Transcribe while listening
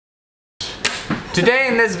Today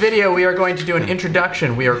in this video we are going to do an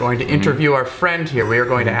introduction. We are going to interview our friend here. We are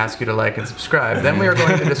going to ask you to like and subscribe. Then we are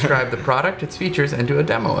going to describe the product, its features, and do a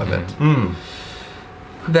demo of it.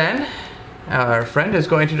 Then our friend is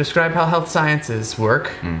going to describe how health sciences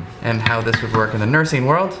work and how this would work in the nursing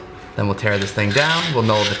world. Then we'll tear this thing down, we'll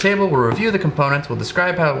null the table, we'll review the components, we'll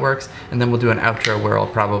describe how it works, and then we'll do an outro where I'll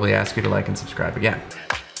probably ask you to like and subscribe again.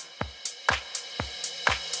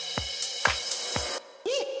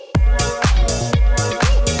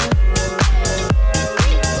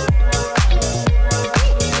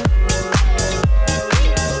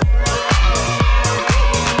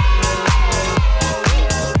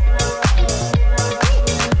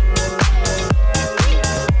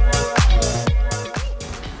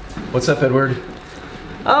 What's up, Edward?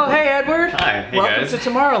 Oh, hey, Edward. Hi, hey Welcome guys. to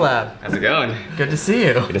Tomorrow Lab. How's it going? Good to see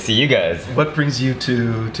you. Good to see you guys. What brings you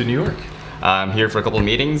to New York? I'm here for a couple of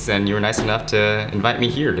meetings, and you were nice enough to invite me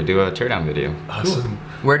here to do a teardown video. Awesome. Cool.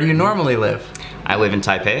 Where do you normally live? I live in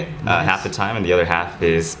Taipei, half the time, and the other half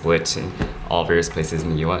is split in all various places in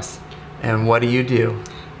the US. And what do you do?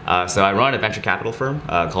 So I run a venture capital firm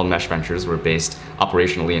called Mesh Ventures. We're based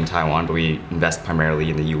operationally in Taiwan, but we invest primarily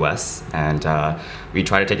in the US. And we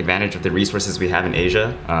try to take advantage of the resources we have in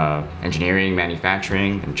Asia, engineering,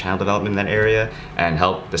 manufacturing, and channel development in that area, and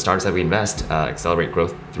help the startups that we invest accelerate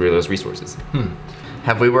growth through those resources.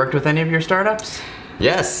 Have we worked with any of your startups?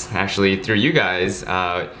 Yes, actually, through you guys,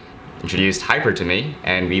 introduced Hyper to me,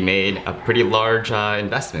 and we made a pretty large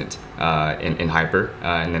investment in Hyper,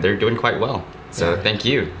 and they're doing quite well. So thank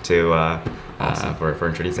you to Awesome. for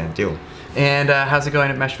introducing that deal. And how's it going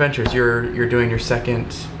at Mesh Ventures? You're doing your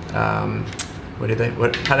second. What do they?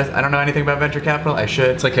 What? How does? I don't know anything about venture capital. I should.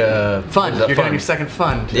 It's like a fund. You're doing fund. your second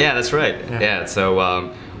fund. Yeah, that's right. Yeah. Yeah,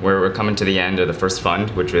 so we're coming to the end of the first fund,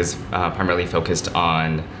 which was primarily focused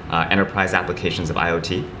on enterprise applications of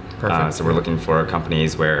IoT. Perfect. So we're looking for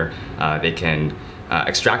companies where they can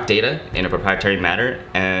extract data in a proprietary manner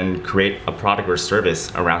and create a product or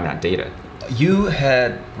service around that data. I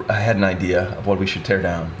had an idea of what we should tear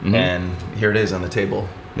down, and here it is on the table.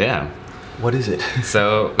 Yeah. What is it?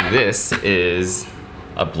 So this is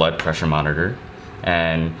a blood pressure monitor,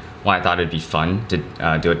 and why I thought it'd be fun to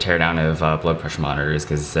do a teardown of blood pressure monitors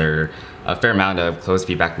because there are a fair amount of closed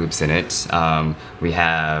feedback loops in it. We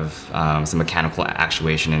have some mechanical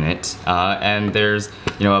actuation in it, and there's a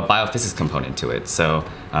biophysics component to it. So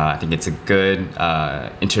I think it's a good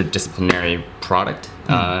interdisciplinary product,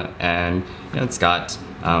 and it's got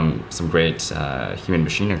some great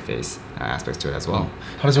human-machine interface aspects to it as well.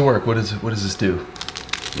 How does it work? What does this do?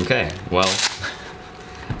 Okay, well,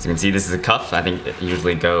 as you can see, this is a cuff. I think it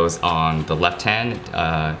usually goes on the left hand,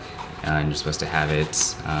 and you're supposed to have it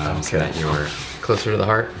so that you're Closer to the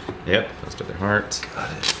heart. Yep, close to the heart.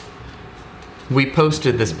 Got it. We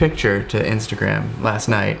posted this picture to Instagram last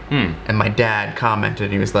night, and my dad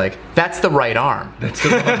commented. He was like, "That's the right arm." That's the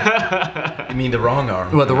wrong. You mean the wrong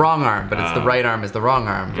arm? Well, the wrong arm, but it's the right arm is the wrong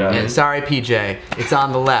arm. Got And it. sorry, PJ, it's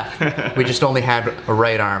on the left. We just only had a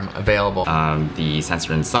right arm available. The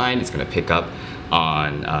sensor inside is going to pick up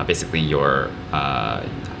on basically your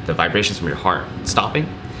the vibrations from your heart stopping,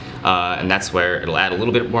 and that's where it'll add a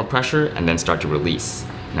little bit more pressure and then start to release.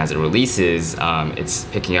 And as it releases, it's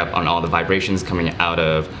picking up on all the vibrations coming out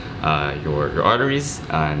of your arteries,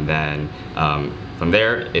 and then from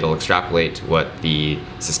there it'll extrapolate what the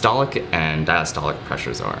systolic and diastolic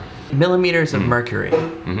pressures are. Millimeters of mercury.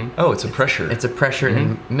 Oh, it's a pressure. It's a pressure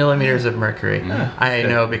in millimeters of mercury. I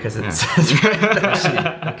know because it says right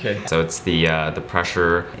there. Okay. So it's the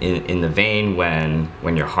pressure in the vein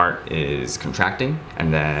when your heart is contracting,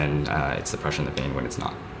 and then it's the pressure in the vein when it's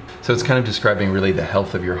not. So it's kind of describing really the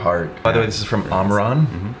health of your heart. By the way, this is from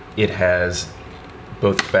OMRON. It has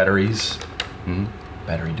both batteries,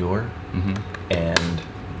 battery door, and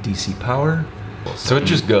DC power. So it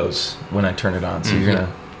just goes when I turn it on. So you're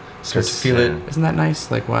gonna start to feel it. Isn't that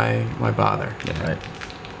nice? Like, why bother? Yeah. Right.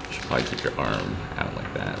 You should probably keep your arm out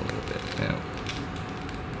like that a little bit. Yeah.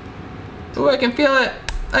 Ooh, I can feel it.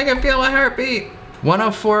 I can feel my heartbeat.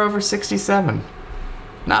 104/67.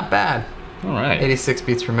 Not bad. All right. 86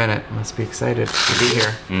 beats per minute. Must be excited to be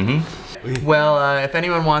here. Well, if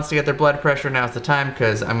anyone wants to get their blood pressure, now's the time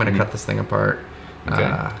because I'm going to cut this thing apart.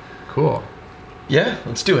 Okay. Cool. Yeah,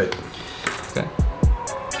 let's do it. Okay.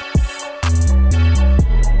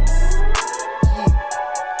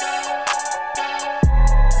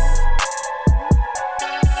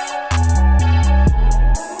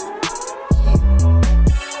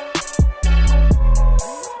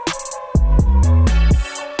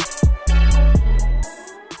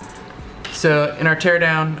 So in our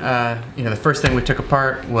teardown, the first thing we took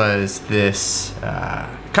apart was this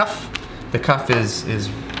cuff. The cuff is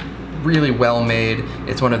really well made.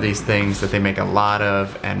 It's one of these things that they make a lot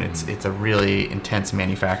of, and it's a really intense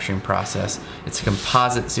manufacturing process. It's a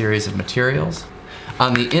composite series of materials.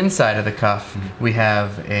 On the inside of the cuff, we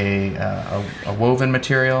have a woven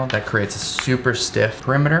material that creates a super stiff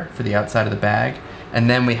perimeter for the outside of the bag, and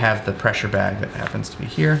then we have the pressure bag that happens to be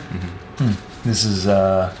here. This is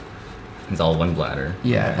It's all one bladder.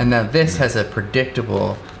 Yeah, and now this has a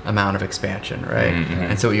predictable amount of expansion, right?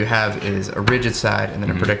 And so what you have is a rigid side and then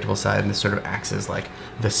a predictable side, and this sort of acts as like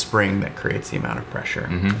the spring that creates the amount of pressure.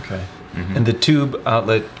 Okay. And the tube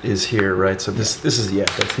outlet is here, right? So this is, yeah,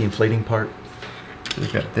 that's the inflating part.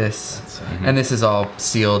 We've got this, and this is all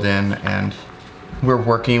sealed in, and we're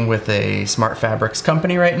working with a smart fabrics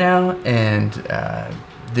company right now, and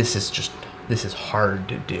this is hard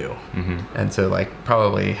to do. And so like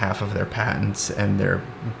probably half of their patents and their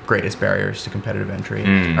greatest barriers to competitive entry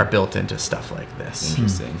are built into stuff like this.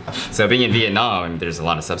 Interesting. So being in Vietnam, there's a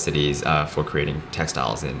lot of subsidies for creating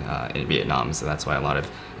textiles in Vietnam. So that's why a lot of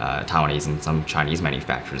Taiwanese and some Chinese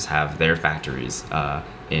manufacturers have their factories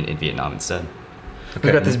in Vietnam instead. Okay.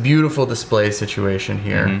 We've got this beautiful display situation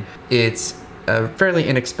here. It's a fairly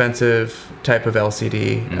inexpensive type of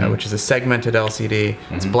LCD, which is a segmented LCD.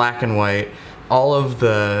 It's black and white. All of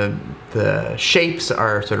the shapes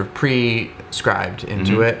are sort of pre-scribed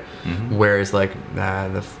into it, whereas like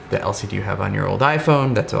the LCD you have on your old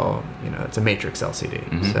iPhone, that's all, it's a matrix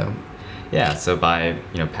LCD. So yeah, so by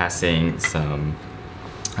passing some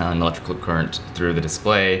electrical current through the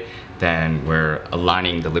display, then we're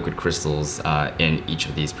aligning the liquid crystals in each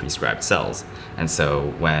of these prescribed cells. And so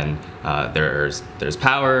when there's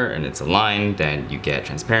power and it's aligned, then you get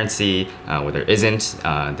transparency. Where there isn't,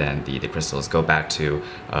 then the crystals go back to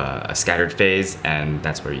a scattered phase, and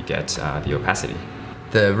that's where you get the opacity.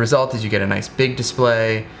 The result is you get a nice big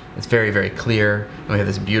display. It's very, very clear, and we have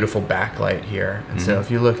this beautiful backlight here. And so if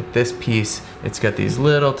you look at this piece, it's got these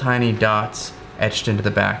little tiny dots etched into the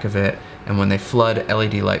back of it, and when they flood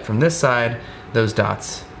LED light from this side, those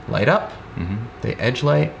dots light up, they edge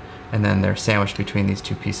light, and then they're sandwiched between these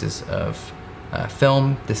two pieces of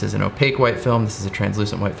film. This is an opaque white film, this is a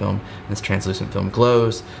translucent white film, and this translucent film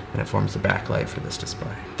glows, and it forms the backlight for this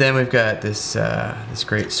display. Then we've got this this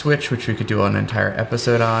great switch, which we could do an entire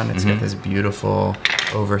episode on. It's got this beautiful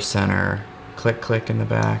over-center click in the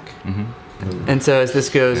back. And so as this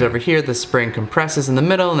goes over here, the spring compresses in the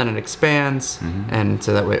middle, and then it expands, and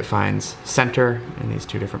so that way it finds center in these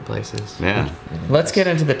two different places. Yeah. Let's get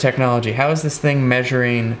into the technology. How is this thing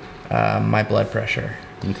measuring my blood pressure?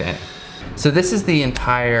 Okay. So this is the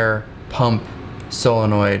entire pump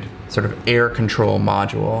solenoid sort of air control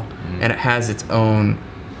module, and it has its own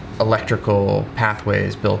electrical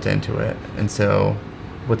pathways built into it. And so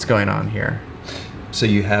what's going on here? So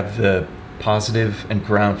you have the positive and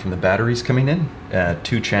ground from the batteries coming in,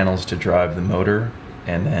 2 channels to drive the motor,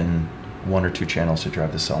 and then 1 or 2 channels to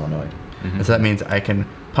drive the solenoid. And so that means I can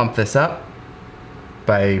pump this up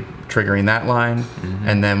by triggering that line,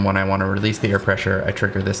 and then when I want to release the air pressure, I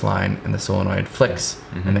trigger this line, and the solenoid flicks,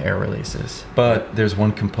 and the air releases. But there's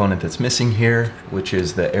one component that's missing here, which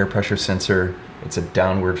is the air pressure sensor. It's a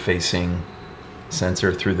downward facing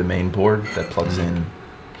sensor through the main board that plugs in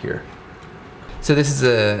here. So this is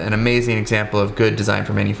an amazing example of good design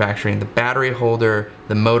for manufacturing. The battery holder,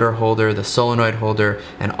 the motor holder, the solenoid holder,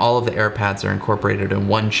 and all of the air pads are incorporated in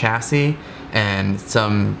one chassis. And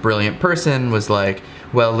some brilliant person was like,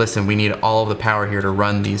 well, listen, we need all of the power here to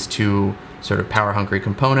run these 2 sort of power-hungry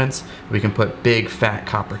components. We can put big fat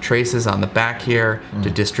copper traces on the back here to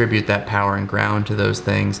distribute that power and ground to those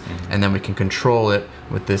things, and then we can control it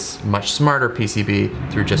with this much smarter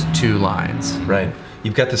PCB through just 2 lines. Right.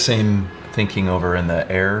 You've got the same thinking over in the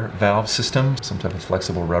air valve system, some type of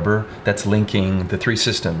flexible rubber that's linking the 3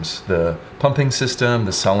 systems: the pumping system,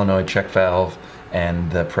 the solenoid check valve,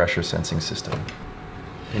 and the pressure sensing system.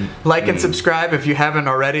 Like and subscribe if you haven't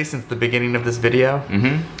already since the beginning of this video.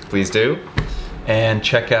 Please do. And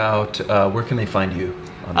check out, where can they find you?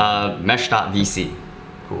 Mesh.vc.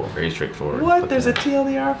 Cool. Very straightforward. What? There's a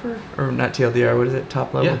TLDR for, or not TLDR, what is it?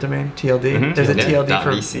 Top level domain? TLD? There's a Yeah. TLD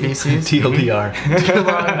for .vc. VCs? TLDR. Too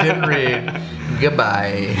long, didn't read.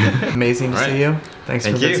 Goodbye. Amazing to see you. Thanks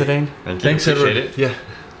for visiting. Thank you. Thanks, Appreciate Edward. it. Yeah.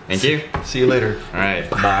 Thank you. See you later. All right.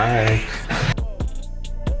 Bye.